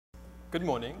Good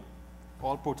morning,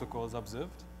 all protocols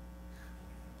observed.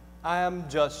 I'm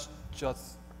Joseph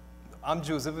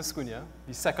Viscuña,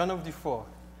 the second of the four.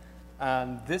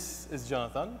 And this is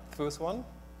Jonathan, first one.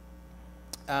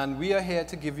 And we are here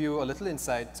to give you a little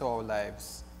insight to our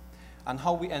lives and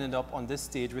how we ended up on this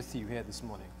stage with you here this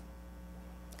morning.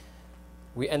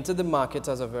 We entered the market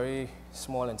as a very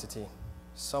small entity.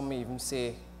 Some may even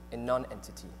say a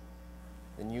non-entity.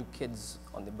 The new kids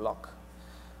on the block.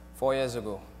 4 years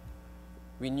ago.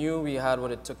 We knew we had what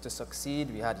it took to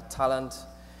succeed. We had the talent.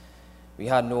 We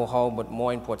had know-how, but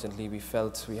more importantly, we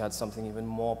felt we had something even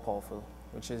more powerful,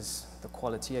 which is the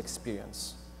quality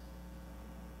experience.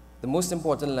 The most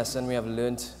important lesson we have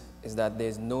learned is that there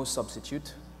is no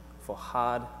substitute for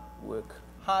hard work.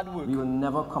 Hard work. We will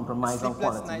never compromise on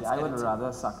Sleepless quality. nights I would editing.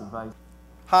 rather sacrifice.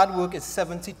 Hard work is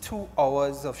 72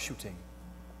 hours of shooting.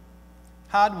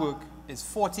 Hard work is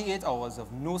 48 hours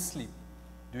of no sleep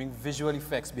doing visual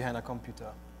effects behind a computer.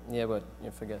 Yeah, but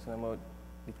you're forgetting about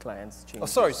the client's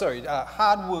changes. Oh, sorry.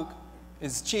 Hard work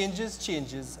is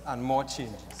changes, and more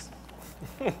changes.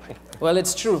 Well,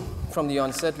 it's true. From the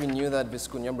onset, we knew that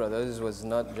Viscuña Brothers was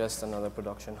not just another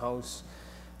production house,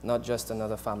 not just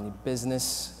another family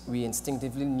business. We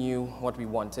instinctively knew what we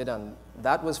wanted, and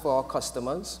that was for our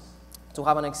customers to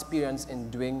have an experience in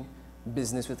doing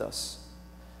business with us.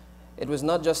 It was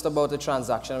not just about a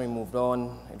transaction we moved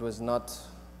on. It was not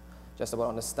just about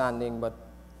understanding, but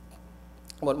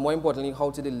more importantly, how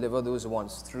to deliver those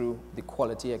wants through the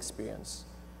quality experience.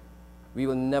 We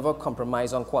will never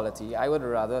compromise on quality. I would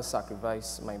rather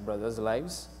sacrifice my brothers'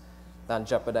 lives than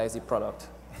jeopardize the product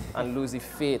and lose the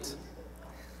faith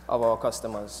of our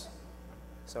customers.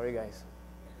 Sorry, guys.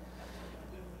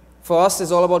 For us,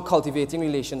 it's all about cultivating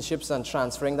relationships and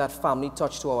transferring that family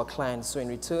touch to our clients, so in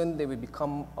return, they will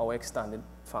become our extended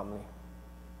family.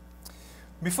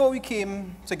 Before we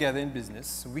came together in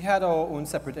business, we had our own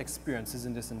separate experiences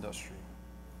in this industry.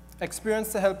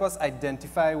 Experience to help us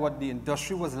identify what the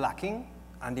industry was lacking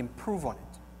and improve on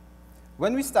it.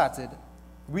 When we started,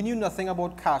 we knew nothing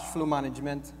about cash flow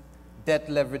management, debt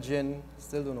leveraging,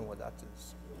 still don't know what that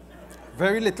is.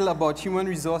 Very little about human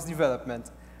resource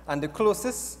development, and the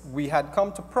closest we had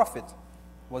come to profit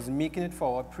was making it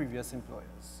for our previous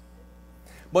employers.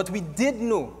 But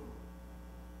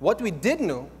what we did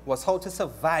know was how to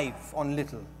survive on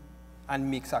little and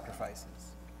make sacrifices.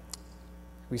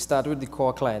 We started with the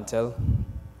core clientele,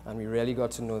 and we really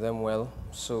got to know them well,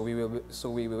 so we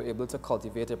were able to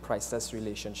cultivate a priceless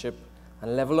relationship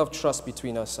and level of trust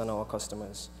between us and our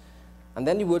customers. And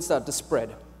then the word started to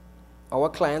spread. Our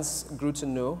clients grew to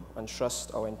know and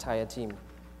trust our entire team.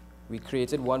 We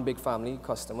created one big family,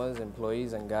 customers,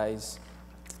 employees, and guys,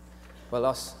 well,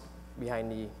 us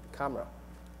behind the camera.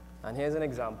 And here's an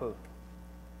example.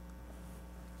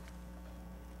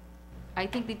 I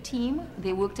think the team,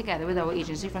 they work together with our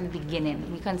agency from the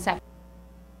beginning. We concept.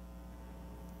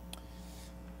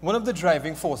 One of the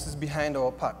driving forces behind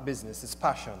our business is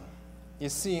passion. You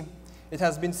see, it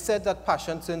has been said that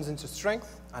passion turns into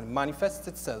strength and manifests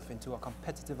itself into a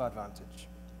competitive advantage.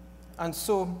 And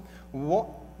so,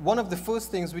 one of the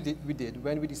first things we did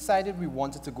when we decided we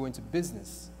wanted to go into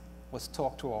business was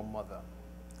talk to our mother,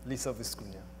 Lisa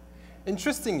Viscuña.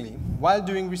 Interestingly, while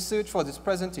doing research for this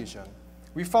presentation,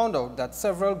 we found out that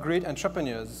several great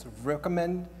entrepreneurs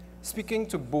recommend speaking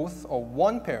to both or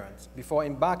one parent before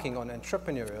embarking on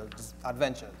entrepreneurial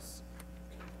adventures.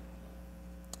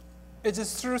 It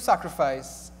is through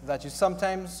sacrifice that you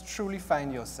sometimes truly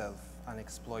find yourself and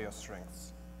explore your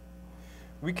strengths.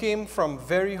 We came from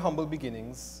very humble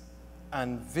beginnings,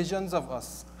 and visions of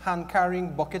us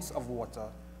hand-carrying buckets of water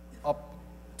up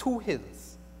 2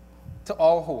 hills to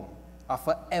our home are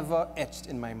forever etched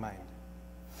in my mind.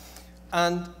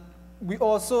 And we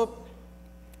also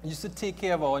used to take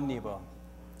care of our neighbor.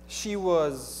 She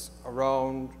was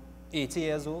around 80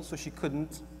 years old, so she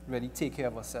couldn't really take care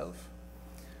of herself.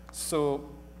 So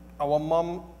our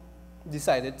mom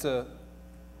decided to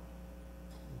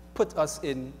put us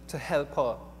in to help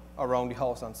her around the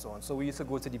house and so on. So we used to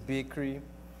go to the bakery,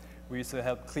 we used to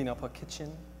help clean up her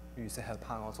kitchen, we used to help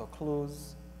hang out her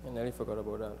clothes. I nearly forgot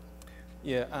about that.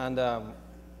 Yeah, and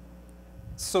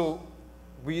so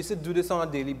we used to do this on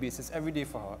a daily basis, every day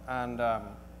for her. And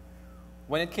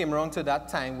when it came around to that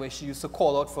time where she used to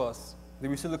call out for us, we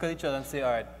used to look at each other and say,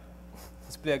 all right,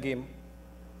 let's play a game,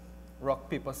 rock,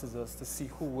 paper, scissors, to see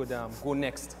who would go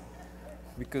next,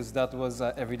 because that was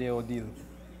an everyday ordeal.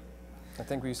 I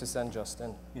think we used to send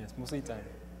Justin. Yes, most of the time.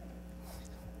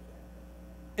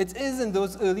 It is in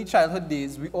those early childhood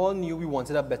days we all knew we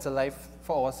wanted a better life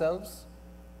for ourselves.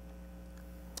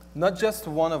 Not just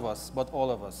one of us, but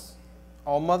all of us.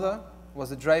 Our mother was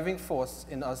the driving force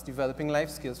in us developing life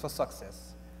skills for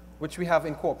success, which we have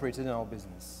incorporated in our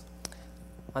business.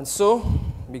 And so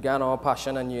began our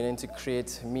passion and yearning to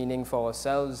create meaning for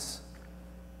ourselves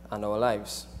and our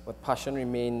lives. But passion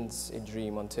remains a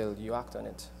dream until you act on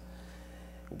it.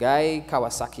 Guy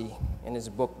Kawasaki, in his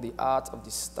book, The Art of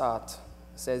the Start,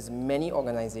 says many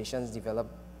organizations develop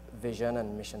vision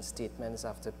and mission statements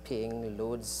after paying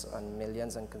loads and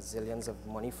millions and gazillions of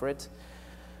money for it.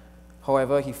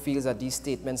 However, he feels that these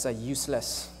statements are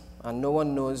useless and no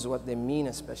one knows what they mean,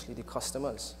 especially the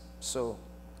customers. So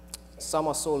some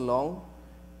are so long,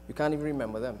 you can't even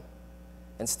remember them.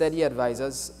 Instead, he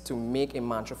advises to make a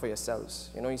mantra for yourselves.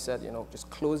 He said, just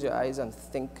close your eyes and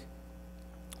think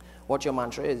what your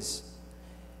mantra is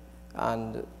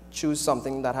and choose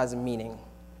something that has meaning.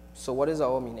 So what is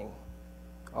our meaning?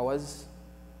 Ours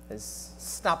is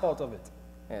Snap out of it.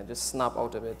 yeah, just snap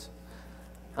out of it.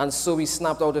 And so we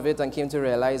snapped out of it and came to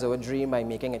realize our dream by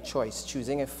making a choice,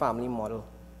 choosing a family model.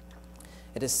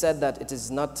 It is said that it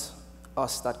is not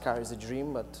us that carries the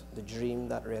dream, but the dream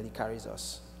that really carries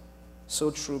us. So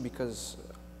true, because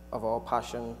of our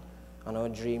passion and our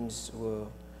dreams,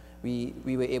 we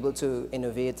were able to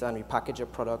innovate and repackage a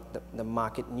product that the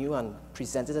market knew and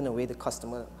present it in a way the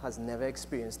customer has never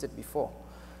experienced it before.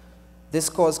 This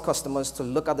caused customers to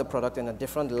look at the product in a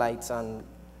different light, and,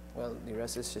 well, the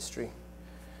rest is history.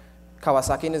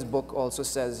 Kawasaki in his book also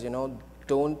says,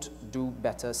 don't do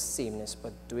better sameness,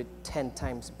 but do it 10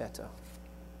 times better.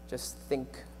 Just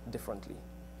think differently.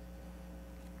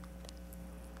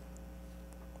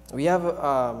 We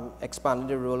have expanded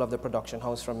the role of the production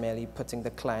house from merely putting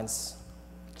the client's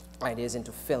ideas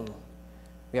into film.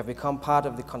 We have become part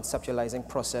of the conceptualizing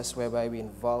process, whereby we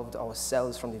involved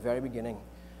ourselves from the very beginning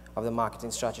of the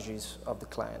marketing strategies of the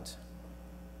client.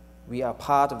 We are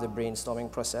part of the brainstorming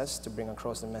process to bring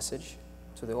across the message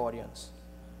to the audience.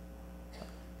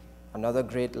 Another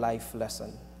great life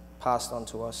lesson passed on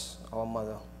to us, our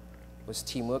mother, was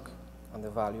teamwork and the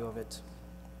value of it.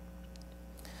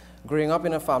 Growing up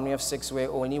in a family of 6 where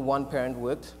only one parent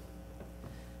worked,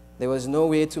 there was no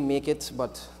way to make it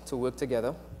but to work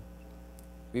together.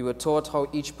 We were taught how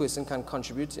each person can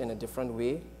contribute in a different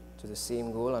way to the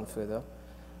same goal, and further,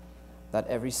 that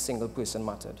every single person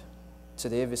mattered.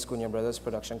 Today, Viscuña Brothers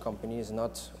Production Company is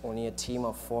not only a team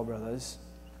of 4 brothers,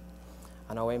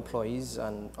 and our employees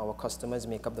and our customers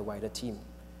make up the wider team.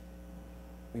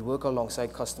 We work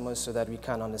alongside customers so that we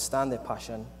can understand their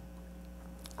passion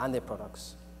and their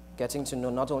products, getting to know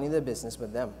not only their business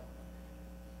but them.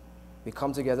 We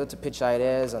come together to pitch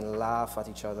ideas and laugh at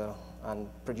each other and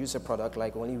produce a product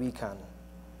like only we can.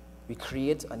 We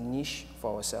create a niche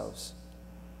for ourselves.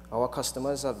 Our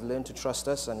customers have learned to trust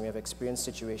us, and we have experienced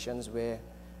situations where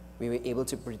we were able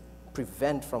to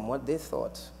prevent from what they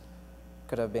thought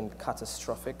could have been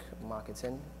catastrophic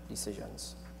marketing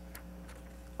decisions.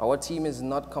 Our team is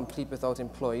not complete without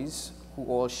employees who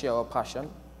all share our passion.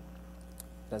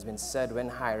 It has been said when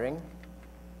hiring,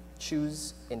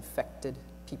 choose infected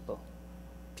people,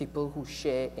 people who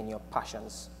share in your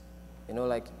passions,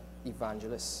 like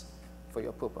evangelists for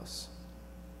your purpose.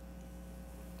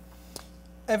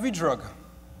 Every drug,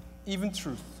 even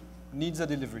truth, needs a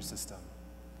delivery system.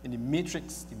 In The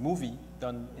Matrix, the movie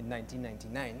done in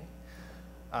 1999,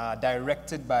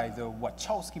 directed by the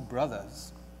Wachowski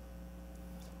brothers,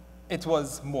 it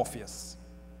was Morpheus.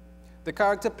 The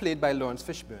character played by Lawrence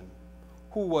Fishburne,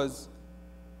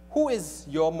 who is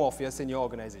your Morpheus in your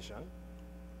organization?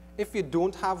 If you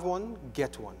don't have one,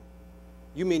 get one.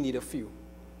 You may need a few.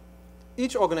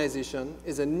 Each organization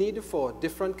is a need for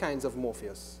different kinds of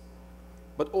Morpheus,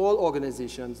 but all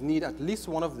organizations need at least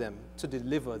one of them to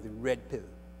deliver the red pill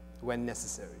when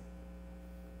necessary.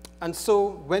 And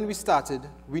so, when we started,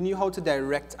 we knew how to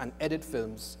direct and edit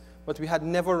films, but we had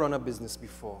never run a business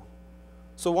before.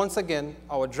 So once again,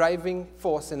 our driving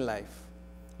force in life,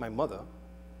 my mother,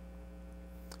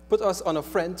 put us on a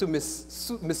friend to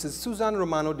Mrs. Susan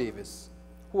Romano Davis,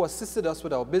 who assisted us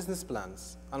with our business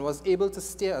plans and was able to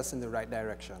steer us in the right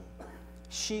direction.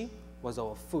 She was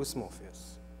our first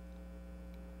Morpheus.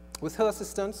 With her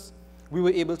assistance, we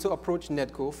were able to approach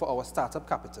Nedco for our startup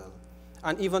capital,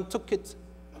 and even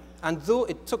though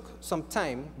it took some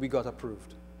time, we got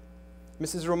approved.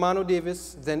 Mrs. Romano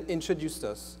Davis then introduced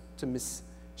us to Miss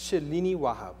Shalini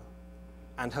Wahab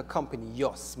and her company,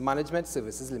 YOS Management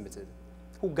Services Limited,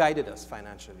 who guided us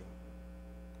financially.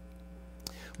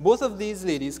 Both of these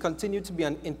ladies continue to be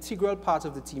an integral part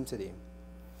of the team today.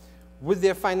 With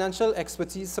their financial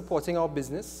expertise supporting our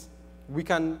business, we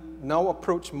can now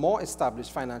approach more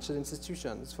established financial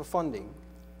institutions for funding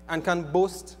and can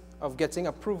boast of getting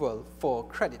approval for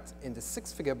credit in the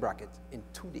 6-figure bracket in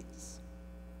 2 days.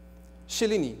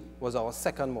 Shilini was our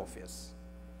second Morpheus.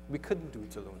 We couldn't do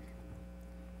it alone.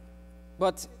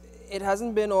 But it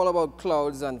hasn't been all about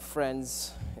clouds and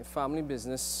friends. A family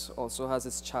business also has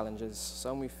its challenges,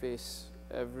 some we face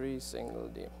every single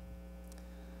day.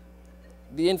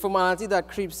 The informality that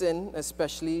creeps in,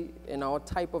 especially in our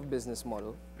type of business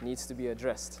model, needs to be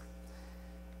addressed.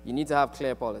 You need to have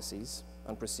clear policies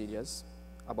and procedures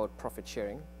about profit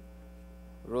sharing,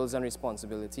 roles and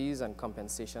responsibilities, and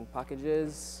compensation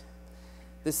packages,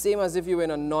 the same as if you were in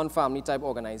a non-family type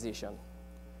organization.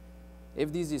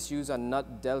 If these issues are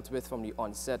not dealt with from the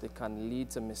onset, it can lead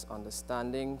to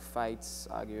misunderstanding, fights,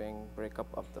 arguing, breakup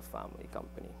of the family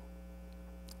company.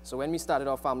 So when we started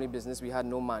our family business, we had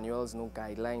no manuals, no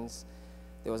guidelines.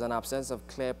 There was an absence of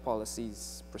clear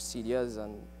policies, procedures,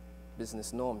 and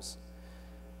business norms.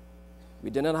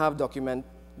 We didn't have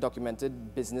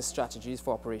documented business strategies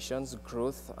for operations,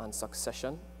 growth, and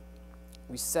succession.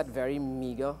 We set very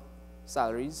meager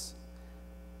salaries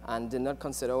and did not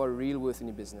consider our real worth in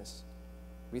the business.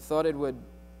 We thought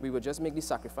we would just make the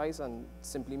sacrifice and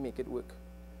simply make it work.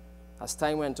 As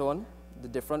time went on, the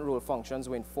different role functions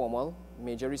were informal,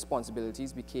 major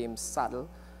responsibilities became saddled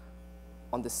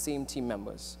on the same team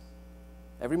members.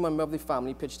 Every member of the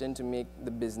family pitched in to make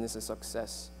the business a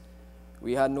success.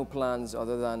 We had no plans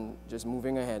other than just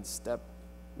moving ahead step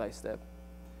by step.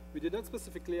 We did not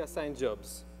specifically assign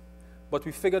jobs, but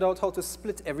we figured out how to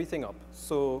split everything up,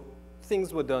 so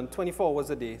things were done 24 hours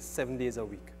a day, 7 days a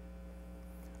week.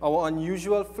 Our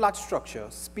unusual flat structure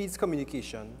speeds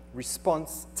communication,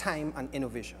 response, time, and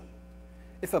innovation.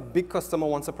 If a big customer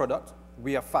wants a product,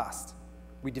 we are fast.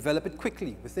 We develop it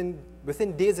quickly,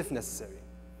 within days if necessary,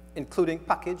 including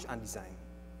package and design.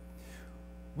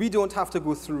 We don't have to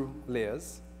go through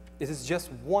layers. It is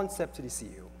just one step to the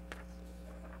CEO.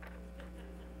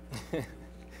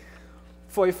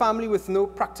 For a family with no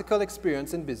practical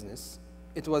experience in business,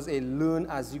 it was a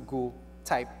learn-as-you-go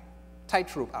type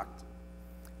tightrope act.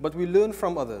 But we learned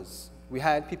from others. We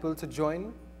hired people to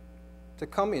join, to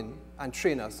come in and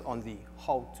train us on the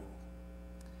how-to.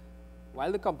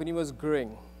 While the company was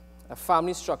growing, a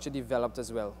family structure developed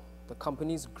as well. The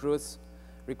company's growth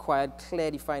required clear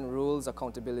defined roles,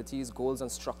 accountabilities, goals,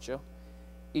 and structure.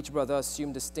 Each brother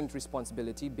assumed distinct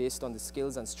responsibility based on the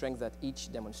skills and strength that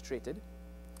each demonstrated.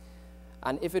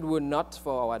 And if it were not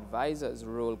for our advisors'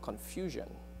 role confusion,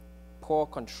 poor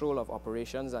control of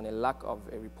operations, and a lack of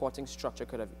a reporting structure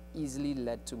could have easily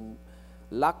led to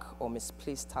lack or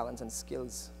misplaced talent and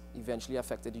skills, eventually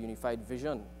affected the unified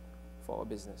vision for our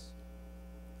business.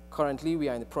 Currently, we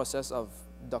are in the process of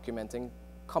documenting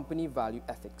company value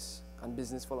ethics and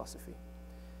business philosophy.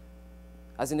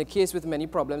 As in the case with many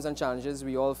problems and challenges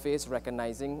we all face,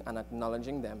 recognizing and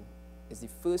acknowledging them is the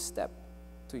first step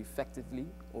to effectively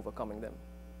overcoming them.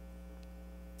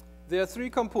 There are three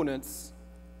components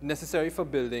necessary for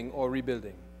building or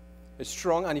rebuilding a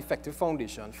strong and effective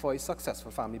foundation for a successful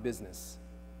family business.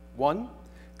 1,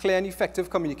 clear and effective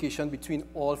communication between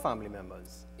all family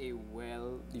members. A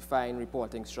well-defined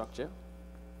reporting structure,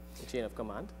 a chain of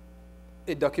command.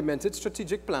 A documented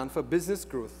strategic plan for business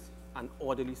growth and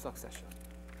orderly succession.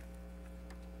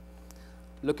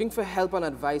 Looking for help and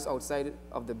advice outside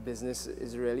of the business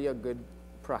is really a good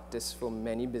practice for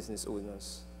many business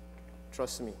owners.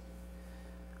 Trust me.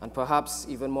 And perhaps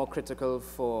even more critical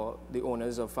for the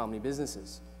owners of family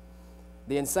businesses.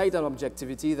 The insight and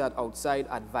objectivity that outside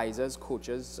advisors,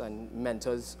 coaches, and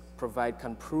mentors provide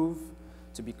can prove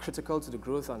to be critical to the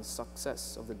growth and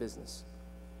success of the business.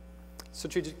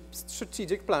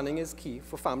 Strategic planning is key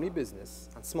for family business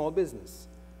and small business.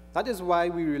 That is why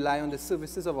we rely on the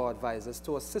services of our advisors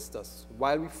to assist us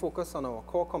while we focus on our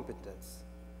core competence.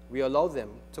 We allow them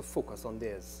to focus on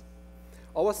theirs.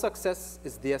 Our success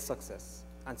is their success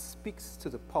and speaks to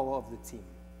the power of the team.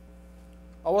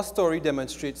 Our story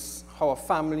demonstrates how a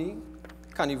family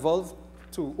can evolve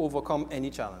to overcome any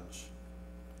challenge.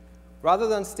 Rather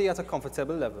than stay at a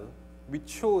comfortable level, we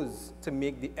chose to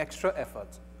make the extra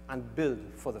effort and build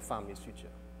for the family's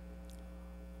future.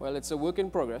 Well, it's a work in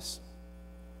progress,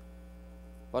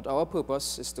 but our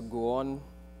purpose is to go on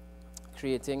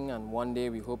creating, and one day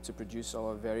we hope to produce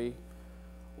our very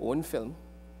own film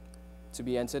to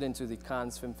be entered into the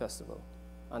Cannes Film Festival,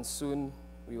 and soon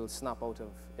we will snap out of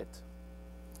it.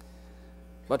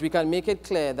 But we can make it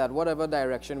clear that whatever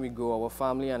direction we go, our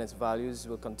family and its values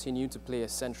will continue to play a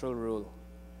central role.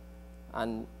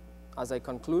 And as I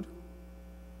conclude,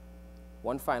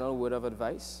 one final word of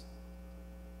advice: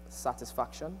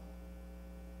 satisfaction.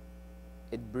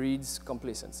 It breeds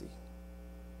complacency.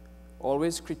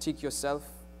 Always critique yourself,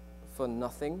 for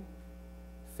nothing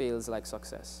fails like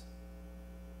success.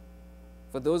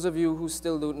 For those of you who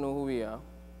still don't know who we are,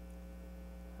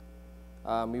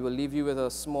 We will leave you with a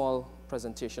small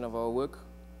presentation of our work,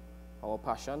 our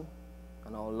passion,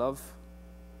 and our love,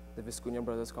 the Viscuña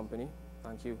Brothers Company.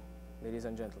 Thank you, ladies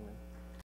and gentlemen.